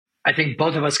I think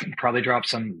both of us can probably drop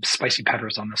some spicy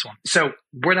peppers on this one. So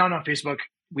we're not on Facebook.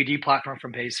 We deplatform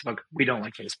from Facebook. We don't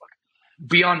like Facebook.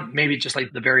 Beyond maybe just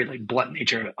like the very like blunt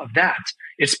nature of that,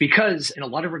 it's because in a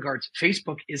lot of regards,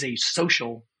 Facebook is a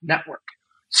social network.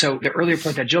 So the earlier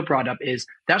point that Jill brought up is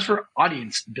that's for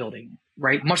audience building,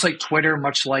 right? Much like Twitter,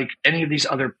 much like any of these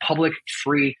other public,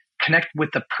 free, connect with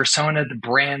the persona, the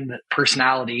brand, the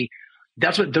personality.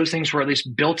 That's what those things were at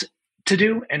least built to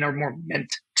do and are more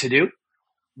meant to do.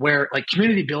 Where like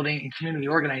community building and community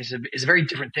organizing is very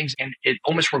different things. And it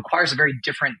almost requires a very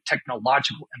different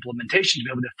technological implementation to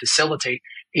be able to facilitate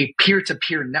a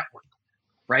peer-to-peer network,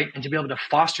 right? And to be able to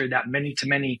foster that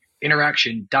many-to-many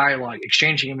interaction, dialogue,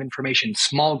 exchanging of information,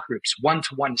 small groups,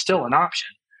 one-to-one is still an option.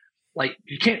 Like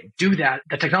you can't do that.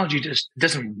 The technology just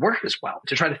doesn't work as well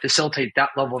to try to facilitate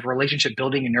that level of relationship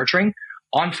building and nurturing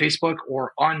on Facebook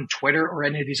or on Twitter or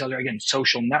any of these other, again,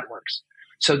 social networks.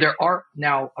 So there are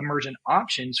now emergent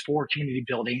options for community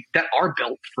building that are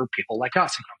built for people like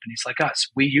us and companies like us.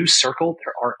 We use Circle.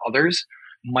 There are others.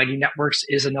 Mighty Networks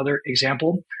is another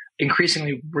example.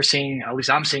 Increasingly, we're seeing, at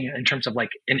least I'm seeing it in terms of like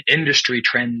an industry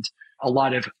trend, a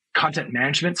lot of content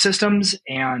management systems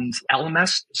and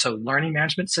LMS, so learning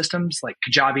management systems like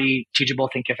Kajabi, Teachable,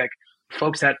 Thinkific,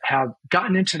 folks that have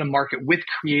gotten into the market with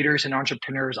creators and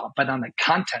entrepreneurs, but on the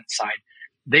content side,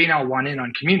 they now want in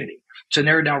on community. So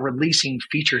they're now releasing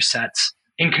feature sets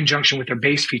in conjunction with their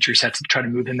base feature sets to try to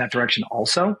move in that direction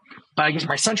also. But I guess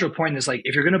my central point is like,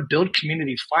 if you're going to build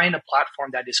community, find a platform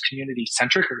that is community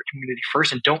centric or community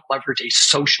first, and don't leverage a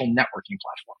social networking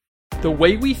platform. The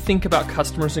way we think about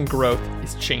customers and growth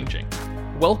is changing.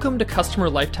 Welcome to Customer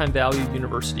Lifetime Value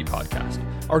University podcast.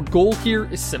 Our goal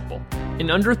here is simple.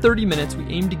 In under 30 minutes, we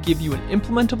aim to give you an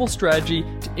implementable strategy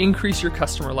to increase your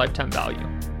customer lifetime value.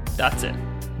 That's it.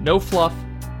 No fluff,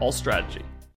 all strategy.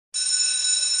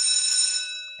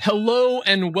 Hello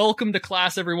and welcome to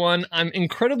class, everyone. I'm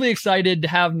incredibly excited to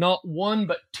have not one,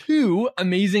 but two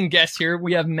amazing guests here.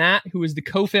 We have Matt, who is the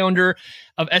co-founder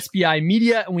of SPI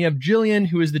Media, and we have Jillian,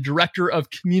 who is the director of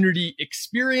community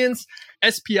experience.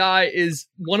 SPI is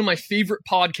one of my favorite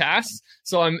podcasts,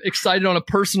 so I'm excited on a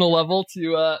personal level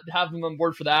to have them on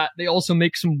board for that. They also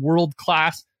make some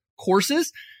world-class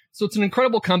courses. So it's an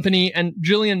incredible company. And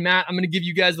Jillian, Matt, I'm going to give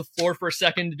you guys the floor for a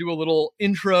second to do a little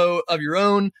intro of your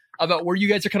own about where you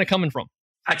guys are kind of coming from.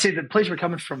 I'd say the place we're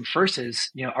coming from first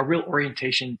is, a real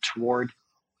orientation toward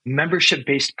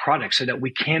membership-based products so that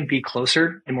we can be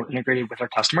closer and more integrated with our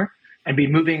customer and be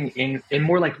moving in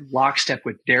more like lockstep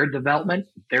with their development,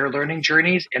 their learning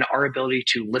journeys, and our ability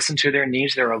to listen to their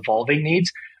needs, their evolving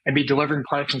needs, and be delivering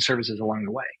products and services along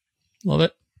the way. Love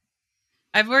it.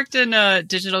 I've worked in a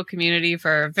digital community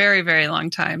for a very, very long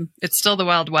time. It's still the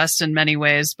Wild West in many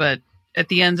ways, but at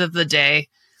the end of the day,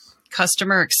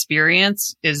 customer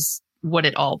experience is what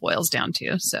it all boils down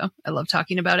to. So I love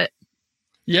talking about it.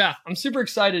 Yeah, I'm super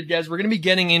excited, guys. We're going to be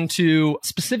getting into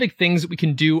specific things that we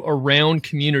can do around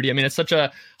community. I mean, it's such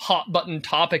a hot button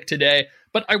topic today.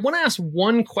 But I want to ask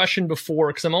one question before,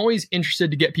 because I'm always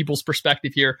interested to get people's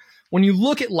perspective here. When you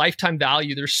look at lifetime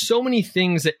value, there's so many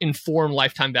things that inform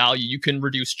lifetime value. You can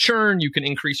reduce churn, you can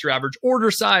increase your average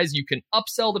order size, you can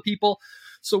upsell to people.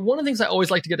 So one of the things I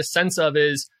always like to get a sense of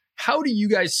is, how do you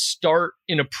guys start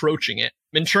in approaching it?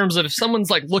 In terms of if someone's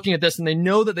like looking at this and they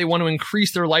know that they want to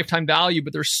increase their lifetime value,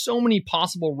 but there's so many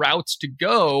possible routes to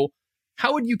go,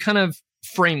 how would you kind of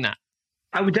frame that?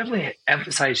 I would definitely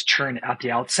emphasize churn at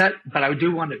the outset, but I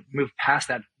do want to move past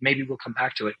that. Maybe we'll come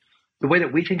back to it. The way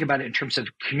that we think about it in terms of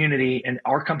community and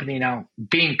our company now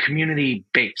being community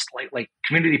based, like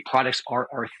community products are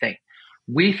our thing.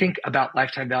 We think about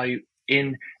lifetime value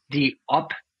in the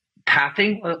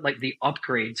pathing, like the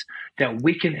upgrades that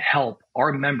we can help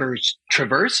our members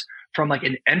traverse from like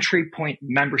an entry point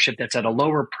membership that's at a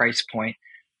lower price point,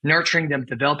 nurturing them,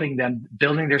 developing them,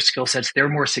 building their skill sets. They're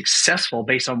more successful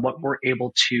based on what we're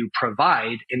able to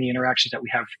provide in the interactions that we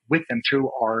have with them through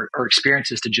our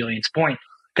experiences, to Jillian's point.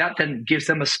 That then gives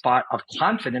them a spot of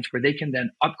confidence where they can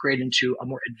then upgrade into a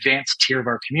more advanced tier of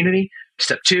our community,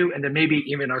 step 2, and then maybe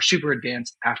even our super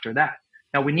advanced after that.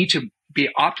 Now, we need to be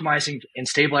optimizing and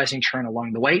stabilizing churn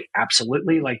along the way.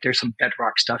 Absolutely. Like there's some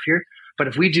bedrock stuff here. But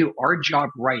if we do our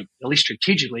job right, at least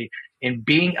strategically, in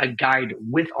being a guide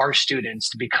with our students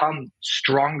to become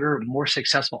stronger, more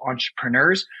successful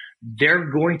entrepreneurs, they're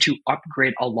going to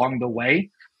upgrade along the way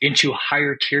into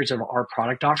higher tiers of our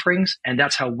product offerings. And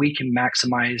that's how we can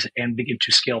maximize and begin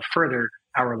to scale further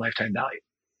our lifetime value.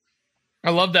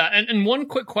 I love that. And one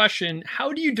quick question,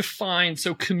 how do you define,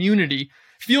 so community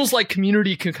feels like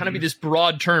community can kind of be this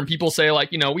broad term. People say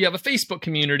like, we have a Facebook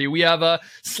community, we have a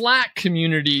Slack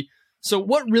community. So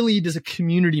what really does a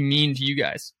community mean to you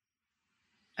guys?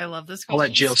 I love this I'll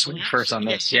question. let Jill swing first on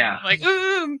this. Yeah. Like,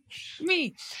 ooh,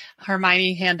 me.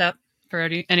 Hermione, hand up for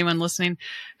anyone listening.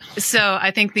 So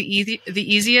I think the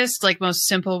easiest, like most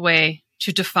simple way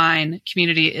to define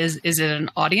community is it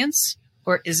an audience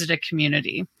or is it a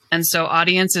community? And so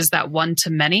audience is that one to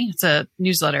many. It's a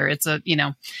newsletter. It's a,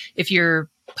 if you're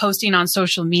posting on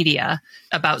social media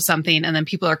about something and then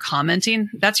people are commenting,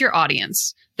 that's your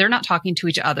audience. They're not talking to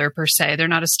each other per se. They're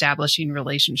not establishing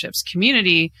relationships.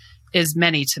 Community is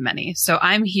many to many. So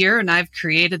I'm here and I've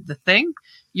created the thing.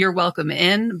 You're welcome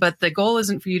in, but the goal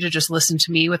isn't for you to just listen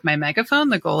to me with my megaphone.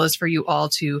 The goal is for you all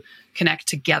to connect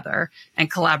together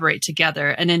and collaborate together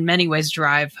and in many ways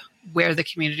drive where the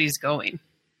community is going.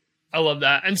 I love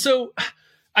that. And so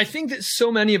I think that so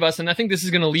many of us, and I think this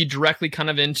is going to lead directly kind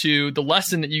of into the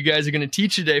lesson that you guys are going to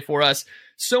teach today for us.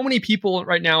 So many people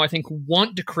right now, I think,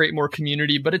 want to create more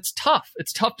community, but it's tough.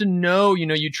 It's tough to know,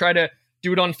 you try to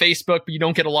do it on Facebook, but you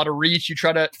don't get a lot of reach. You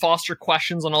try to foster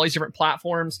questions on all these different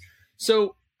platforms.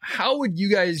 So how would you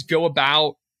guys go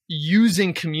about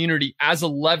using community as a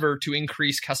lever to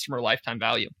increase customer lifetime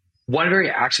value? One very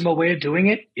actionable way of doing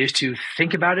it is to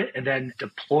think about it and then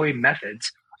deploy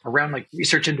methods around like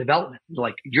research and development.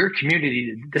 Like your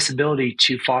community, this ability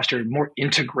to foster more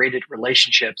integrated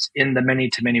relationships in the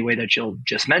many to many way that Jill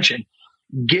just mentioned,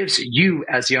 gives you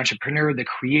as the entrepreneur, the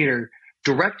creator,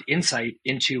 direct insight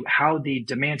into how the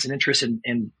demands and interests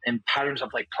and patterns of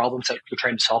like problems that you're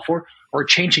trying to solve for are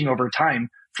changing over time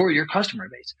for your customer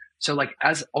base. So like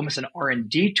as almost an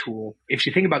R&D tool, if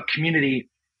you think about community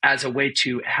as a way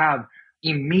to have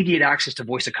immediate access to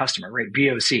voice of customer, right?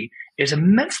 VOC is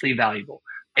immensely valuable.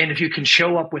 And if you can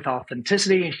show up with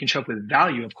authenticity and you can show up with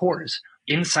value, of course,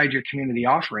 inside your community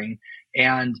offering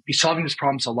and be solving these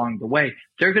problems along the way,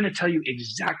 they're going to tell you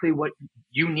exactly what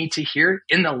you need to hear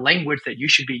in the language that you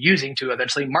should be using to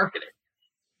eventually market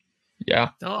it. Yeah,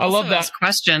 I love that.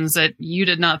 Questions that you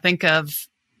did not think of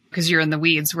because you're in the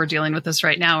weeds. We're dealing with this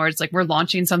right now where it's like we're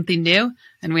launching something new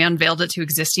and we unveiled it to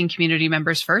existing community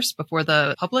members first before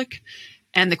the public.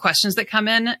 And the questions that come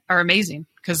in are amazing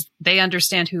because they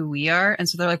understand who we are. And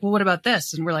so they're like, well, what about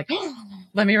this? And we're like, oh,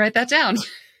 let me write that down.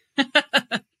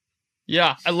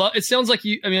 Yeah, it sounds like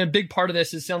a big part of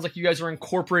this, it sounds like you guys are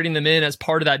incorporating them in as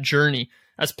part of that journey,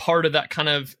 as part of that kind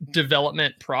of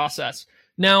development process.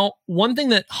 Now, one thing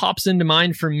that hops into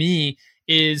mind for me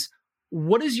is,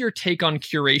 what is your take on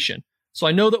curation? So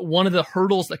I know that one of the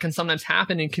hurdles that can sometimes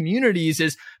happen in communities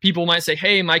is people might say,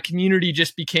 hey, my community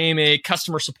just became a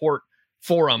customer support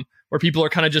forum where people are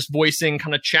kind of just voicing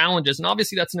kind of challenges. And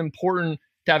obviously that's important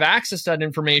to have access to that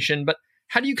information, but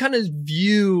how do you kind of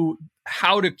view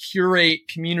how to curate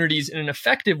communities in an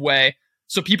effective way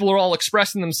so people are all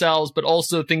expressing themselves, but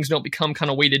also things don't become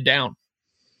kind of weighted down?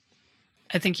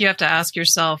 I think you have to ask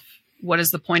yourself, what is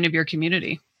the point of your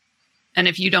community? And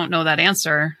if you don't know that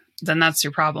answer, then that's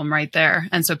your problem right there.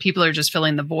 And so people are just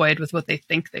filling the void with what they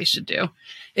think they should do.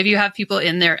 If you have people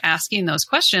in there asking those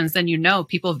questions, then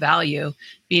people value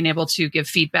being able to give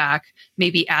feedback,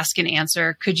 maybe ask and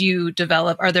answer. Could you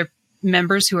develop, are there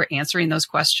members who are answering those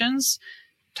questions?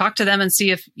 Talk to them and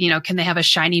see if, can they have a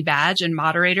shiny badge and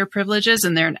moderator privileges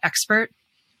and they're an expert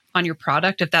on your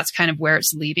product, if that's kind of where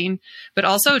it's leading, but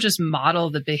also just model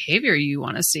the behavior you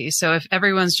want to see. So if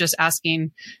everyone's just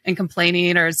asking and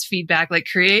complaining or it's feedback, like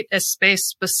create a space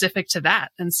specific to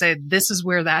that and say, this is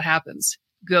where that happens.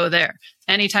 Go there.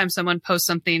 Anytime someone posts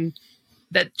something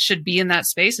that should be in that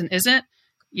space and isn't,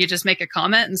 you just make a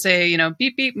comment and say,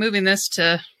 beep, beep, moving this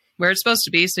to where it's supposed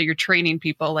to be. So you're training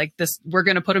people like this. We're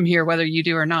going to put them here, whether you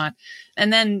do or not.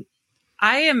 And then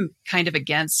I am kind of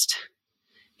against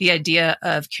the idea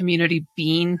of community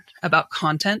being about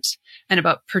content and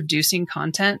about producing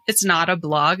content. It's not a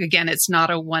blog. Again, it's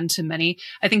not a one-to-many.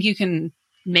 I think you can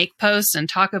make posts and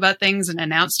talk about things and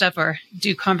announce stuff or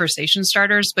do conversation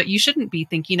starters, but you shouldn't be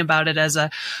thinking about it as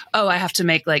I have to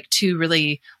make like 2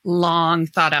 really long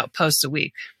thought out posts a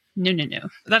week. No.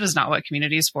 That is not what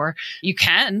community is for. You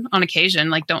can on occasion,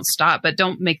 like don't stop, but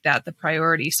don't make that the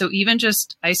priority. So even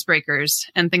just icebreakers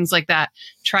and things like that,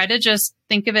 try to just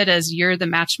think of it as you're the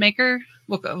matchmaker.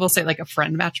 We'll say like a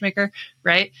friend matchmaker,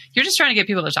 right? You're just trying to get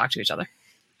people to talk to each other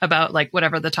about like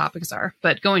whatever the topics are.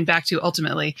 But going back to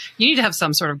ultimately, you need to have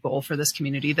some sort of goal for this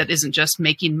community that isn't just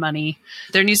making money.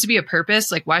 There needs to be a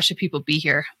purpose. Like, why should people be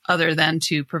here other than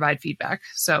to provide feedback?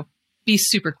 So be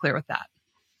super clear with that.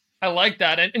 I like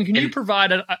that. And can you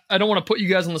provide, I don't want to put you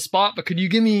guys on the spot, but could you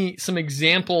give me some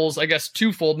examples, I guess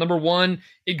twofold. Number one,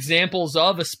 examples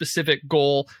of a specific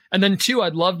goal. And then 2,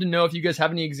 I'd love to know if you guys have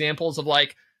any examples of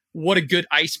like what a good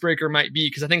icebreaker might be.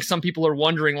 Because I think some people are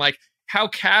wondering like, how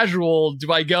casual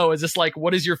do I go? Is this like,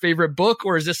 what is your favorite book?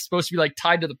 Or is this supposed to be like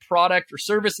tied to the product or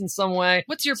service in some way?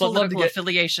 What's your political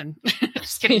affiliation?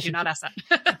 Just kidding. Do not ask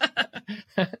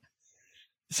that.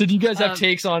 So do you guys have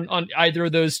takes on either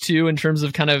of those two in terms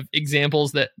of kind of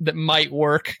examples that might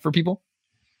work for people?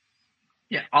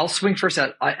 Yeah, I'll swing first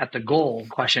at the goal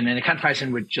question. And it kind of ties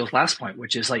in with Jill's last point,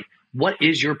 which is like, what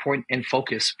is your point and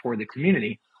focus for the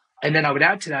community? And then I would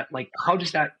add to that, like, how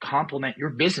does that complement your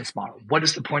business model? What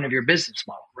is the point of your business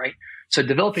model, right? So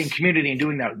developing community and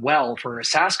doing that well for a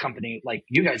SaaS company like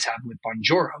you guys have with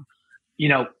Bonjoro,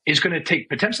 is going to take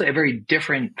potentially a very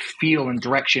different feel and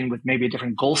direction with maybe a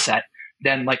different goal set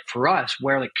than like for us,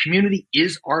 where like community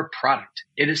is our product.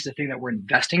 It is the thing that we're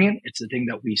investing in. It's the thing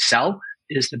that we sell.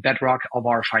 It is the bedrock of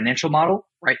our financial model,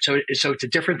 right? So it's a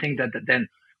different thing that then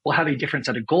will have a different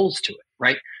set of goals to it,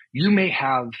 right? You may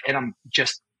have, and I'm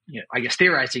just, I guess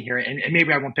theorizing here, and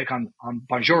maybe I won't pick on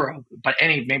Bonjoro, but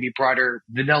any maybe broader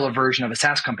vanilla version of a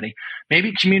SaaS company,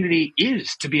 maybe community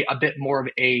is to be a bit more of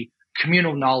a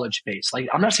communal knowledge base. Like,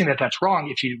 I'm not saying that that's wrong.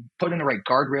 If you put in the right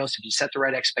guardrails, if you set the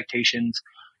right expectations,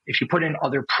 if you put in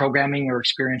other programming or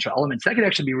experiential elements, that could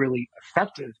actually be really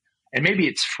effective. And maybe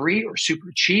it's free or super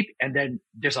cheap, and then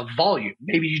there's a volume.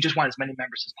 Maybe you just want as many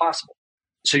members as possible.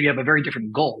 So you have a very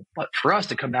different goal. But for us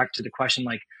to come back to the question,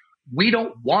 like, we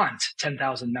don't want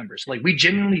 10,000 members. Like, we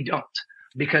genuinely don't,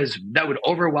 because that would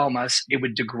overwhelm us. It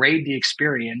would degrade the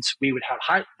experience. We would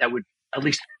have that would, at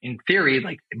least in theory,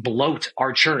 like bloat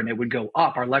our churn. It would go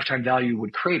up. Our lifetime value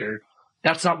would crater.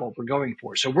 That's not what we're going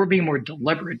for. So we're being more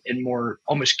deliberate and more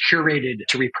almost curated,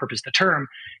 to repurpose the term,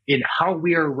 in how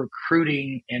we are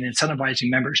recruiting and incentivizing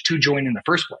members to join in the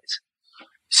first place.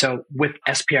 So with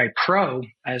SPI Pro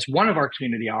as one of our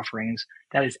community offerings,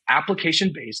 that is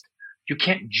application based. You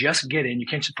can't just get in. You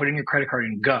can't just put in your credit card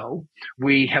and go.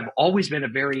 We have always been a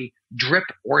very drip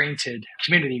oriented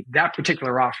community, that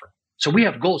particular offering. So we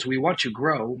have goals we want to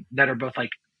grow that are both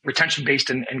like retention based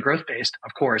and growth based,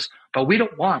 of course, but we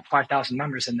don't want 5,000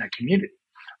 members in that community,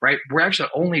 right? We're actually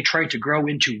only trying to grow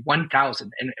into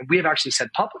 1,000. And we have actually said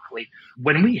publicly,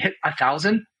 when we hit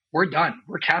 1,000, we're done.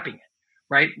 We're capping it.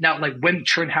 Right now, like when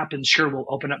churn happens, sure, we'll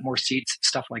open up more seats,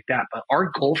 stuff like that. But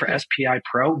our goal for SPI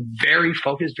Pro, very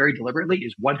focused, very deliberately,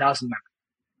 is 1,000 members.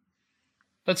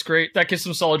 That's great. That gives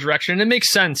some solid direction. It makes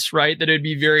sense, right? That it'd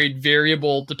be very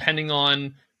variable depending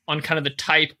on kind of the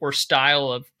type or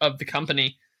style of the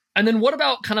company. And then what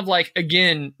about kind of like,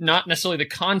 again, not necessarily the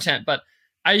content, but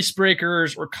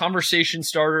icebreakers or conversation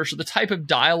starters, or the type of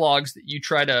dialogues that you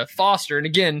try to foster? And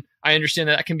again, I understand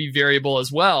that can be variable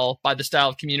as well by the style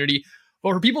of community.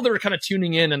 But for people that are kind of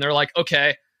tuning in and they're like,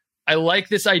 okay, I like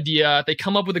this idea. They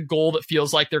come up with a goal that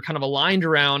feels like they're kind of aligned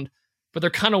around, but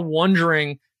they're kind of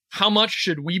wondering, how much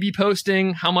should we be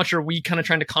posting? How much are we kind of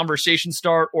trying to conversation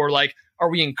start? Or like,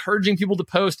 are we encouraging people to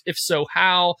post? If so,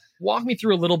 how? Walk me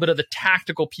through a little bit of the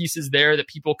tactical pieces there that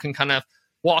people can kind of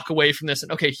walk away from this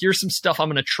and, okay, here's some stuff I'm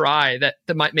going to try that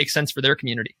might make sense for their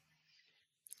community.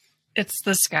 It's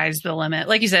the sky's the limit.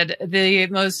 Like you said, the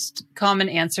most common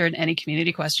answer in any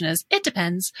community question is, it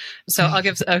depends. So I'll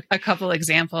give a couple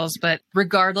examples, but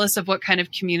regardless of what kind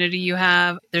of community you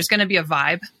have, there's going to be a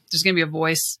vibe. There's going to be a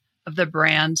voice of the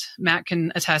brand. Matt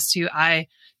can attest to, I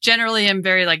generally am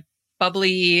very like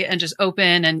bubbly and just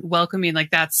open and welcoming. Like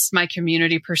that's my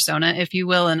community persona, if you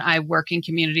will. And I work in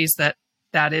communities that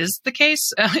is the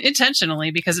case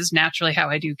intentionally, because it's naturally how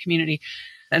I do community.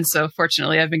 And so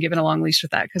fortunately, I've been given a long leash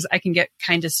with that, because I can get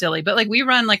kind of silly. But like we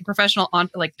run like a professional,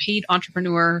 like paid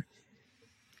entrepreneur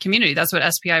community. That's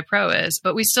what SPI Pro is.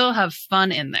 But we still have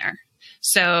fun in there.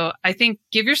 So I think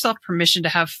give yourself permission to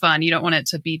have fun. You don't want it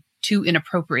to be too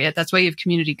inappropriate. That's why you have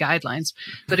community guidelines.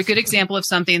 But a good example of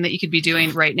something that you could be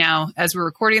doing right now as we're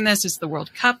recording this is the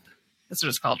World Cup. That's what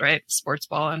it's called, right? Sports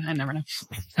ball. I never know.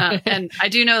 And I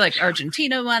do know like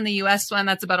Argentina won, the US won.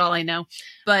 That's about all I know.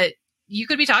 But you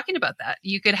could be talking about that.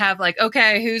 You could have like,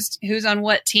 okay, who's on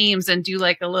what teams, and do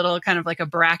like a little kind of like a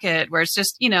bracket where it's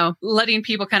just, letting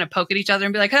people kind of poke at each other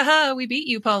and be like, haha, we beat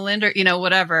you, Poland, or,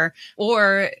 whatever.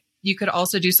 Or you could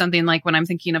also do something like, when I'm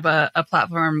thinking of a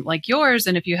platform like yours,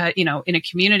 and if you had, in a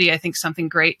community, I think something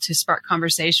great to spark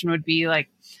conversation would be like,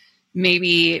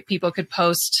 maybe people could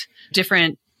post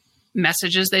different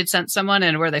messages they'd sent someone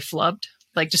and where they flubbed,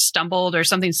 like just stumbled or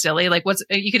something silly. Like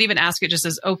you could even ask it just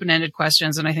as open-ended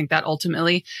questions. And I think that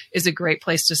ultimately is a great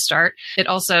place to start. It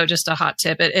also, just a hot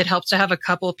tip, it helps to have a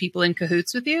couple of people in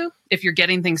cahoots with you. If you're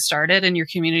getting things started and your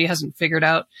community hasn't figured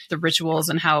out the rituals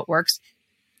and how it works,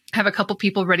 have a couple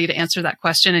people ready to answer that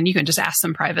question, and you can just ask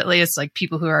them privately. It's like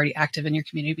people who are already active in your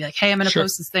community be like, hey, I'm going to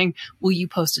post this thing. Will you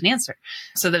post an answer?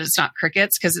 So that it's not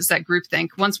crickets, because it's that group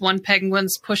think. Once one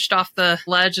penguin's pushed off the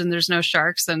ledge and there's no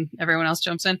sharks, then everyone else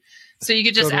jumps in. So you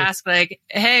could just ask like,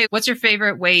 hey, what's your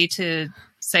favorite way to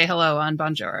say hello on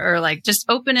Bonjour? Or like just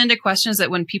open-ended questions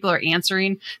that when people are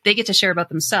answering, they get to share about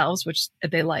themselves, which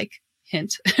they like.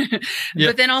 Hint.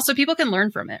 But then also people can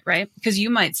learn from it, right? Because you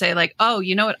might say like, oh,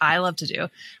 you know what I love to do?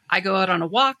 I go out on a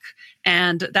walk,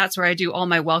 and that's where I do all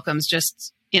my welcomes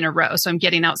just in a row. So I'm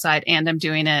getting outside and I'm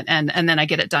doing it, and then I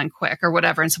get it done quick or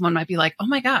whatever. And someone might be like, oh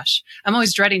my gosh, I'm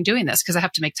always dreading doing this because I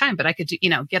have to make time, but I could do,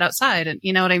 get outside, and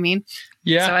you know what I mean?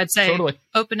 Yeah. So I'd say totally.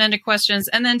 Open-ended questions.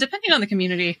 And then depending on the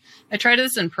community, I tried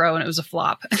this in pro and it was a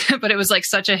flop, but it was like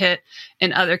such a hit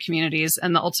in other communities.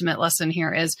 And the ultimate lesson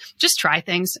here is just try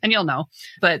things and you'll know.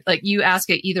 But like you ask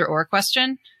a either or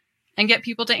question and get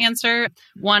people to answer.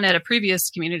 One at a previous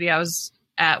community I was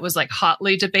at was like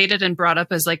hotly debated and brought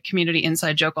up as like community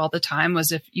inside joke all the time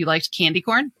was if you liked candy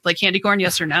corn, like candy corn,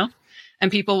 yes or no. And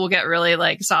people will get really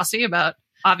like saucy about,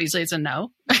 obviously it's a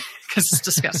no because it's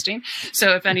disgusting.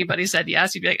 So if anybody said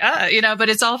yes, you'd be like, but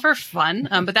it's all for fun.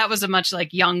 But that was a much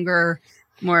like younger,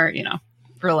 more,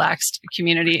 relaxed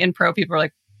community. In pro, people are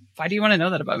like, why do you want to know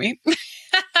that about me?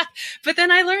 But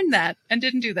then I learned that and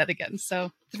didn't do that again.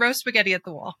 So throw spaghetti at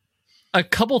the wall. A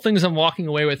couple things I'm walking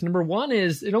away with. Number one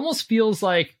is it almost feels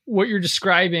like what you're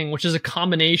describing, which is a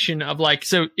combination of like,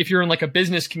 so if you're in like a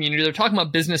business community, they're talking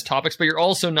about business topics, but you're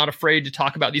also not afraid to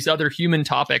talk about these other human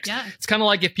topics. Yeah. It's kind of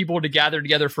like if people were to gather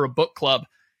together for a book club.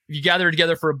 If you gather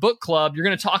together for a book club, you're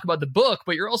going to talk about the book,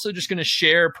 but you're also just going to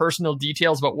share personal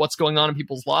details about what's going on in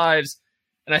people's lives.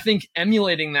 And I think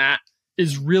emulating that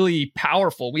is really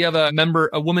powerful. We have a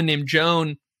woman named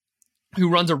Joan, who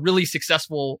runs a really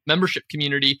successful membership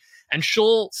community. And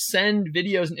she'll send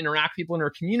videos and interact with people in her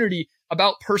community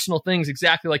about personal things,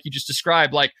 exactly like you just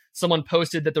described. Like someone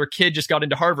posted that their kid just got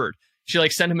into Harvard. She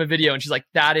like sent him a video and she's like,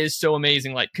 that is so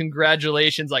amazing. Like,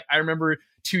 congratulations. Like, I remember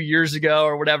 2 years ago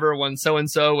or whatever, when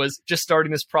so-and-so was just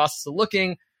starting this process of looking.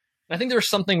 And I think there's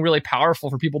something really powerful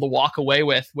for people to walk away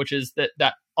with, which is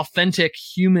that authentic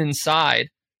human side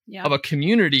of a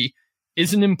community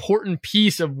is an important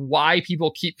piece of why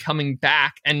people keep coming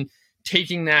back and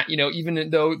taking that, even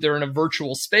though they're in a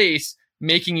virtual space,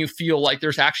 making you feel like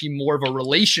there's actually more of a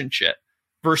relationship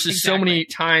versus so many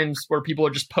times where people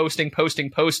are just posting,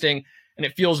 and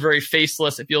it feels very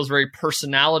faceless. It feels very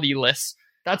personality-less.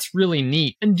 That's really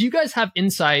neat. And do you guys have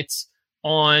insights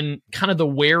on kind of the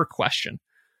where question?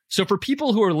 So for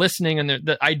people who are listening and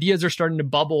the ideas are starting to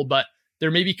bubble, but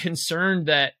they're maybe concerned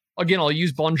that, again, I'll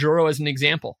use Bonjoro as an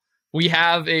example. We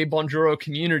have a Bonjoro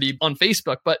community on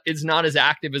Facebook, but it's not as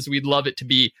active as we'd love it to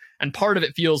be. And part of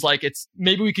it feels like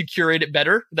maybe we could curate it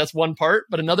better. That's one part.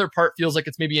 But another part feels like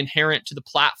it's maybe inherent to the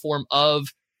platform of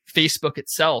Facebook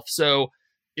itself. So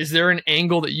is there an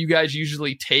angle that you guys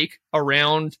usually take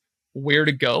around where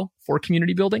to go for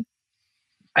community building?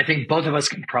 I think both of us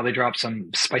can probably drop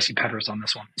some spicy peppers on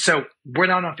this one. So we're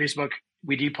not on Facebook.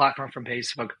 We deplatform from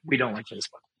Facebook. We don't like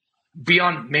Facebook.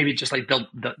 Beyond maybe just like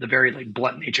the very like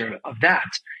blunt nature of that,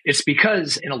 it's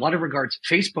because in a lot of regards,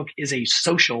 Facebook is a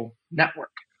social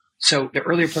network. So the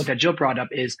earlier point that Jill brought up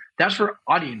is that's for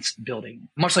audience building,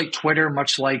 much like Twitter,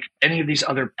 much like any of these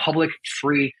other public,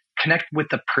 free, connect with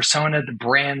the persona, the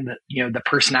brand, the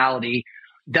personality.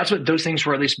 That's what those things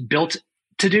were at least built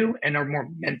to do and are more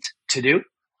meant to do.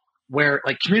 Where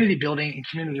like community building and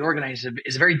community organizing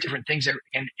is very different things,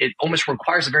 and it almost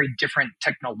requires a very different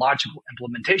technological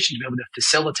implementation to be able to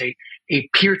facilitate a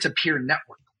peer-to-peer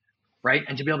network, right?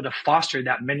 And to be able to foster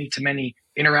that many-to-many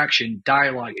interaction,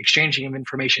 dialogue, exchanging of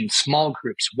information, small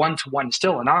groups, one-to-one is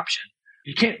still an option.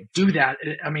 You can't do that.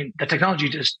 I mean, the technology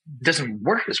just doesn't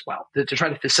work as well to try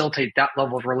to facilitate that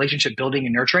level of relationship building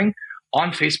and nurturing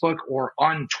on Facebook or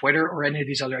on Twitter or any of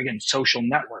these other, again, social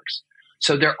networks.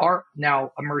 So there are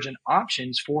now emergent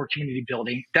options for community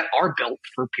building that are built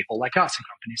for people like us and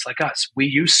companies like us. We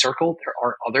use Circle. There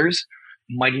are others.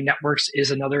 Mighty Networks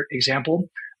is another example.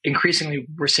 Increasingly,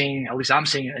 we're seeing, at least I'm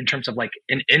seeing it in terms of like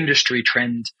an industry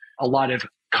trend, a lot of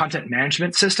content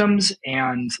management systems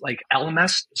and like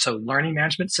LMS, so learning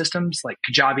management systems like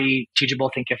Kajabi,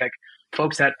 Teachable, Thinkific,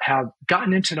 folks that have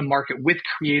gotten into the market with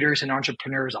creators and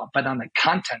entrepreneurs, but on the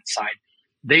content side,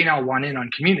 they now want in on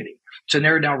community. So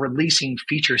they're now releasing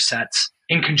feature sets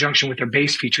in conjunction with their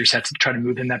base feature sets to try to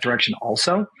move in that direction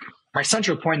also. My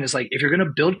central point is like, if you're going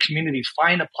to build community,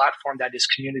 find a platform that is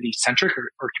community centric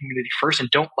or community first, and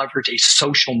don't leverage a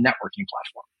social networking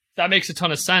platform. That makes a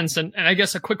ton of sense. And I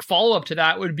guess a quick follow-up to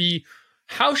that would be,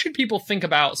 How should people think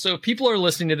about, so if people are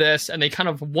listening to this and they kind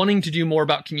of wanting to do more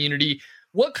about community,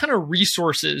 what kind of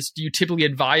resources do you typically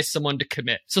advise someone to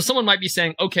commit? So someone might be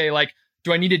saying, okay, like,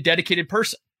 do I need a dedicated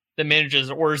person that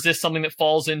manages, or is this something that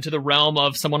falls into the realm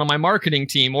of someone on my marketing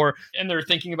team? And they're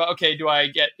thinking about, okay,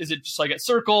 is it just like at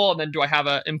Circle? And then do I have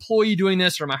an employee doing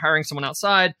this, or am I hiring someone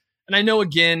outside? And I know,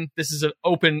 again, this is an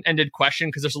open-ended question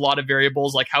because there's a lot of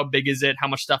variables, like how big is it? How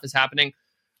much stuff is happening?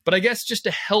 But I guess just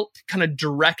to help kind of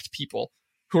direct people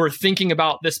who are thinking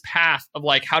about this path of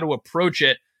like how to approach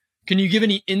it, can you give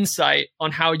any insight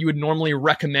on how you would normally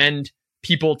recommend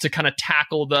people to kind of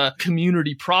tackle the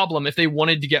community problem if they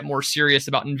wanted to get more serious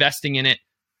about investing in it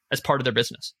as part of their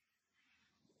business?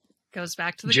 Goes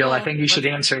back to the Jill, goal. I think you should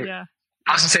answer. Yeah.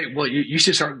 I was going to say, well, you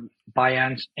should start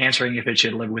by answering if it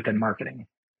should live within marketing.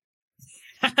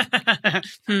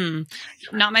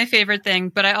 Not my favorite thing,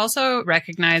 but I also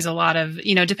recognize a lot of,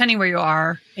 depending where you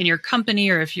are in your company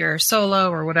or if you're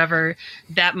solo or whatever,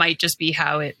 that might just be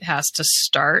how it has to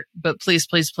start. But please,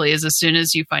 please, please, as soon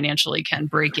as you financially can,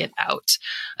 break it out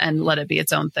and let it be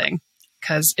its own thing,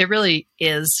 because it really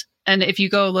is. And if you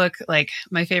go look, like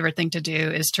my favorite thing to do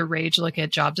is to rage look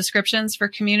at job descriptions for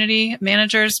community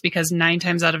managers, because 9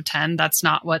 times out of 10, that's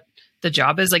not what the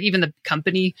job is. Like even the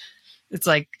company, it's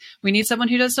like, we need someone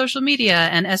who does social media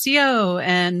and SEO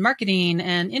and marketing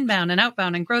and inbound and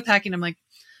outbound and growth hacking. I'm like,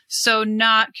 so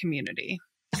not community.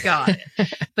 Got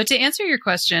it. But to answer your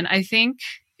question, I think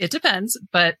it depends.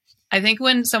 But I think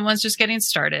when someone's just getting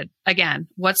started, again,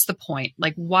 what's the point?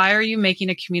 Like, why are you making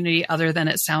a community other than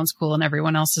it sounds cool and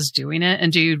everyone else is doing it?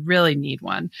 And do you really need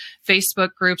one?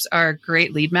 Facebook groups are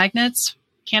great lead magnets,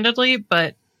 candidly,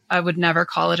 but I would never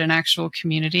call it an actual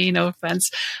community. No offense,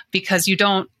 because you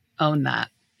don't own that.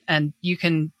 And you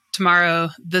can tomorrow,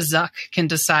 the Zuck can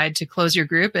decide to close your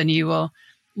group and you will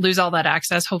lose all that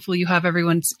access. Hopefully you have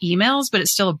everyone's emails, but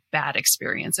it's still a bad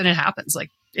experience. And it happens. Like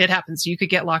it happens. You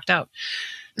could get locked out.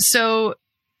 So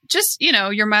just,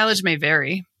 your mileage may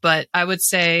vary, but I would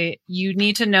say you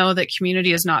need to know that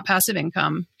community is not passive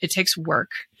income. It takes work.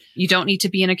 You don't need to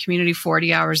be in a community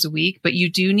 40 hours a week, but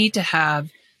you do need to have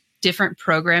different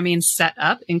programming set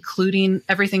up, including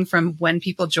everything from when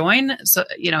people join. So,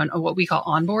 and what we call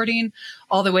onboarding,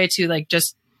 all the way to like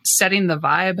just setting the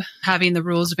vibe, having the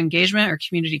rules of engagement or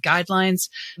community guidelines.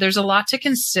 There's a lot to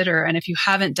consider. And if you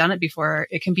haven't done it before,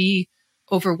 it can be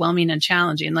overwhelming and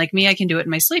challenging. Like me, I can do it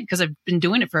in my sleep because I've been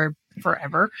doing it for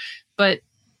forever. But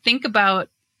think about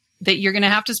that you're going to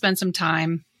have to spend some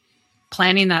time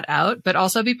planning that out, but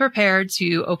also be prepared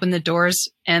to open the doors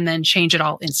and then change it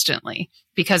all instantly.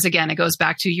 Because again, it goes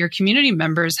back to your community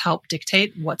members help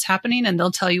dictate what's happening and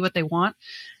they'll tell you what they want.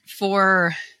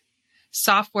 For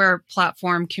software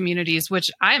platform communities, which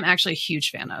I'm actually a huge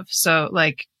fan of. So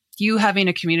like you having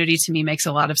a community to me makes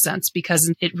a lot of sense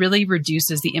because it really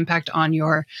reduces the impact on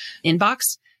your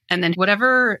inbox. And then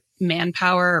whatever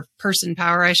manpower, person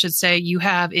power, I should say, you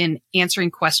have in answering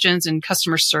questions and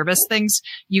customer service things,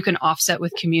 you can offset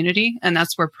with community. And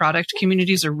that's where product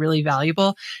communities are really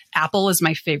valuable. Apple is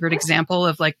my favorite example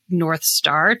of like North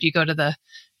Star. If you go to the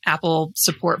Apple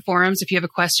support forums, if you have a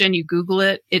question, you Google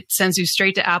it, it sends you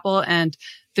straight to Apple. And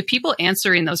the people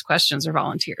answering those questions are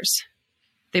volunteers.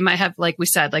 They might have, like we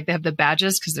said, like they have the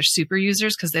badges because they're super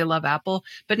users because they love Apple.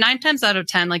 But 9 times out of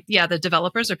 10, like, yeah, the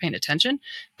developers are paying attention,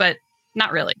 but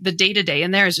not really. The day-to-day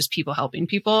in there is just people helping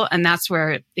people. And that's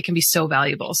where it can be so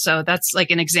valuable. So that's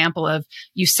like an example of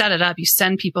you set it up, you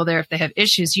send people there. If they have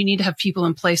issues, you need to have people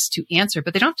in place to answer,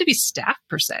 but they don't have to be staff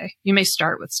per se. You may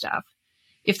start with staff.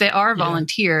 If they are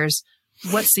volunteers,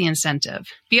 what's the incentive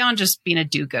beyond just being a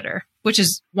do-gooder, which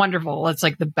is wonderful. It's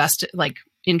like the best, like,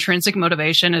 intrinsic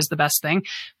motivation is the best thing,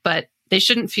 but they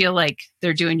shouldn't feel like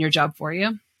they're doing your job for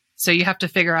you. So you have to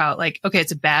figure out like, okay,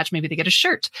 it's a badge. Maybe they get a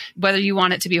shirt, whether you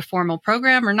want it to be a formal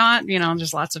program or not,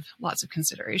 there's lots of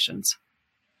considerations.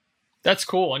 That's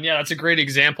cool. And yeah, that's a great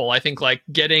example. I think like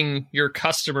getting your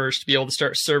customers to be able to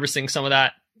start servicing some of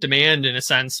that demand in a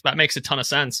sense, that makes a ton of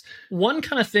sense. One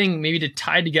kind of thing maybe to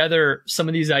tie together some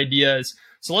of these ideas.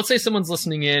 So let's say someone's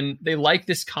listening in, they like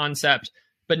this concept,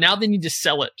 but now they need to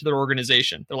sell it to their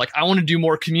organization. They're like, I want to do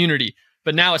more community.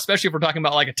 But now, especially if we're talking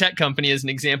about like a tech company as an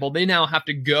example, they now have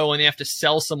to go and they have to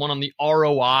sell someone on the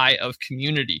ROI of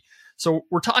community. So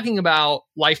we're talking about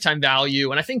lifetime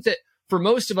value. And I think that for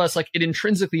most of us, like it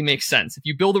intrinsically makes sense. If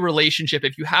you build a relationship,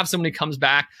 if you have someone who comes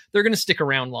back, they're going to stick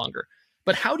around longer.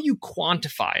 But how do you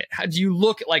quantify it? How do you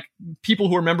look at like people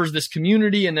who are members of this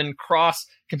community and then cross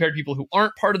compared to people who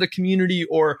aren't part of the community?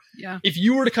 Or if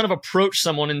you were to kind of approach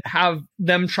someone and have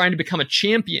them trying to become a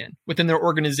champion within their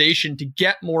organization to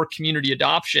get more community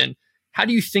adoption, how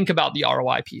do you think about the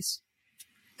ROI piece?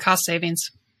 Cost savings.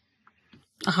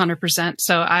 100%.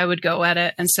 So I would go at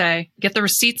it and say, get the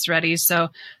receipts ready. So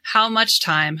how much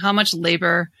time, how much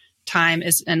labor time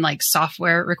is and like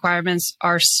software requirements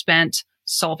are spent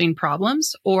solving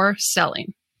problems or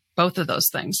selling? Both of those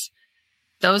things.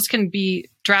 Those can be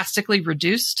drastically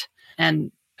reduced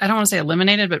and I don't want to say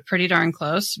eliminated, but pretty darn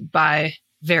close by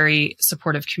very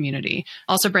supportive community.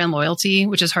 Also brand loyalty,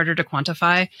 which is harder to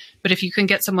quantify. But if you can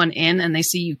get someone in and they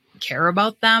see you care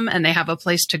about them and they have a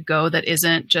place to go that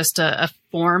isn't just a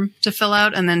form to fill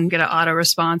out and then get an auto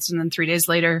response and then 3 days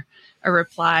later a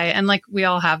reply. And like we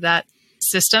all have that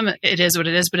system, it is what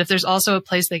it is. But if there's also a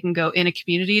place they can go in a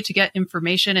community to get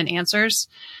information and answers,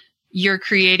 you're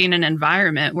creating an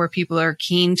environment where people are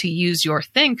keen to use your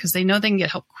thing because they know they can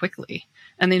get help quickly.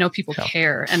 And they know people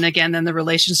care. And again, then the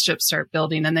relationships start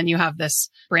building. And then you have this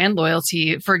brand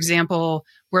loyalty. For example,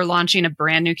 we're launching a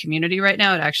brand new community right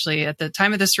now. It actually, at the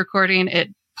time of this recording,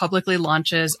 it publicly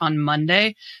launches on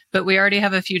Monday. But we already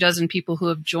have a few dozen people who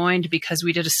have joined because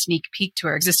we did a sneak peek to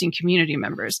our existing community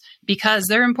members because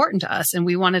they're important to us. And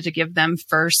we wanted to give them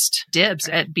first dibs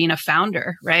at being a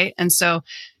founder, right? And so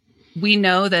we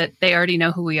know that they already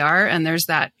know who we are. And there's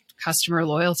that customer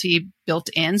loyalty built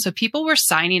in. So people were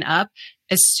signing up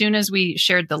as soon as we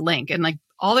shared the link. And like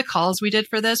all the calls we did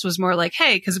for this was more like,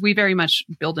 hey, because we very much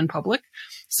build in public.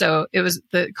 So it was,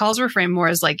 the calls were framed more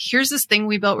as like, here's this thing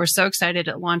we built. We're so excited.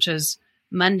 It launches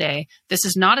Monday. This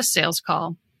is not a sales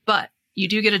call, but you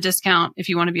do get a discount if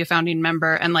you want to be a founding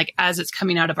member. And like, as it's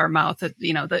coming out of our mouth,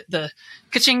 you know, the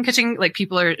ka-ching, ka-ching, like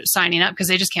people are signing up because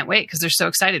they just can't wait because they're so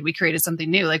excited. We created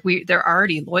something new. Like they're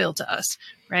already loyal to us.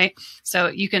 Right. So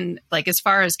you can like, as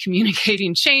far as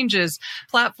communicating changes,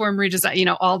 platform redesign, you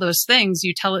know, all those things,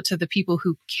 you tell it to the people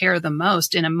who care the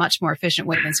most in a much more efficient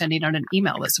way than sending out an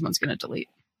email that someone's going to delete.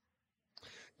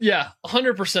 Yeah,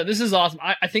 100%. This is awesome.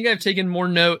 I think I've taken more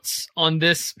notes on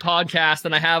this podcast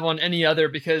than I have on any other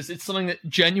because it's something that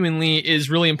genuinely is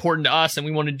really important to us and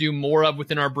we want to do more of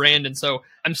within our brand. And so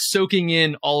I'm soaking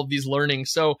in all of these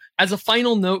learnings. So as a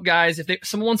final note, guys, if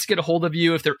someone wants to get a hold of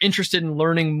you, if they're interested in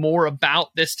learning more about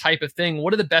this type of thing,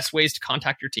 what are the best ways to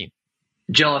contact your team?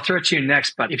 Jill, I'll throw it to you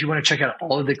next, but if you want to check out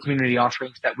all of the community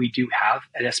offerings that we do have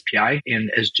at SPI, and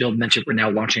as Jill mentioned, we're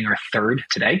now launching our third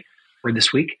today. For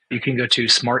this week, you can go to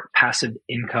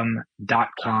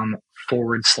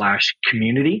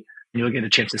smartpassiveincome.com/community. You'll get a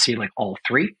chance to see like all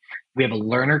three. We have a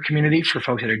learner community for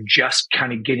folks that are just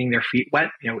kind of getting their feet wet,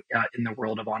 you know, in the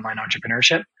world of online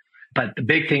entrepreneurship. But the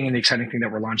big thing and the exciting thing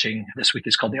that we're launching this week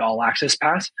is called the All Access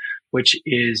Pass, which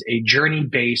is a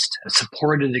journey-based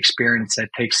supported experience that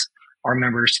takes our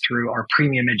members through our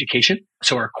premium education.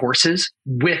 So our courses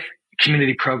with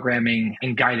community programming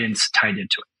and guidance tied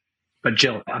into it. But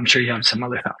Jill, I'm sure you have some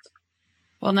other thoughts.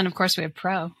 Well, and then of course we have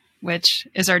Pro, which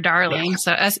is our darling.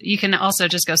 So you can also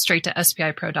just go straight to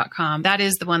spipro.com. That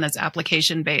is the one that's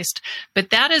application based.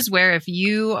 But that is where if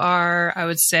you are, I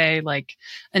would say like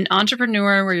an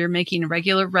entrepreneur where you're making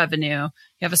regular revenue,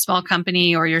 you have a small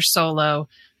company or you're solo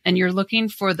and you're looking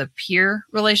for the peer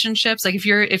relationships. Like if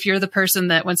you're the person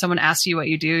that when someone asks you what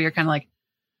you do, you're kind of like,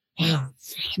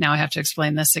 now I have to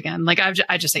explain this again. Like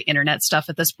I just say internet stuff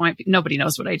at this point. Nobody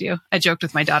knows what I do. I joked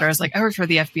with my daughter. I was like, I work for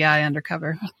the FBI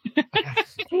undercover.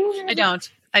 I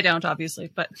don't obviously,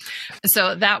 but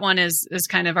so that one is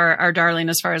kind of our darling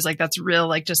as far as like, that's real,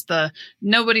 like just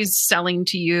nobody's selling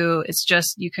to you. It's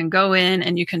just, you can go in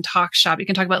and you can talk shop. You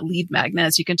can talk about lead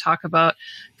magnets. You can talk about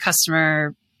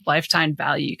customer lifetime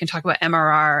value. You can talk about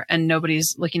MRR and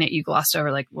nobody's looking at you glossed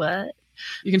over like, what?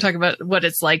 You can talk about what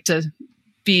it's like to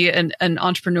be an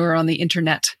entrepreneur on the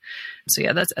internet. So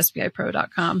yeah, that's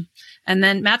spipro.com. And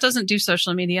then Matt doesn't do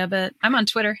social media, but I'm on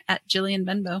Twitter at Jillian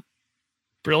Benbow.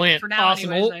 Brilliant. For now,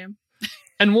 awesome. anyways, I am.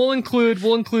 And we'll include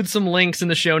some links in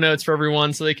the show notes for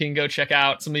everyone so they can go check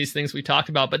out some of these things we talked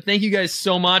about. But thank you guys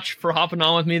so much for hopping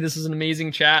on with me. This is an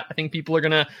amazing chat. I think people are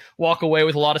going to walk away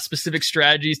with a lot of specific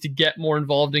strategies to get more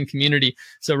involved in community.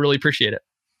 So really appreciate it.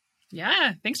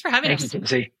 Yeah. Thanks for having us.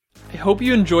 Thank you. I hope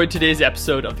you enjoyed today's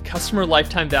episode of the Customer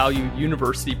Lifetime Value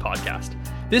University podcast.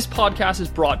 This podcast is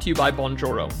brought to you by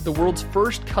Bonjoro, the world's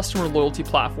first customer loyalty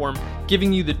platform,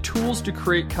 giving you the tools to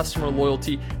create customer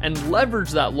loyalty and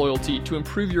leverage that loyalty to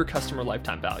improve your customer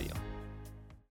lifetime value.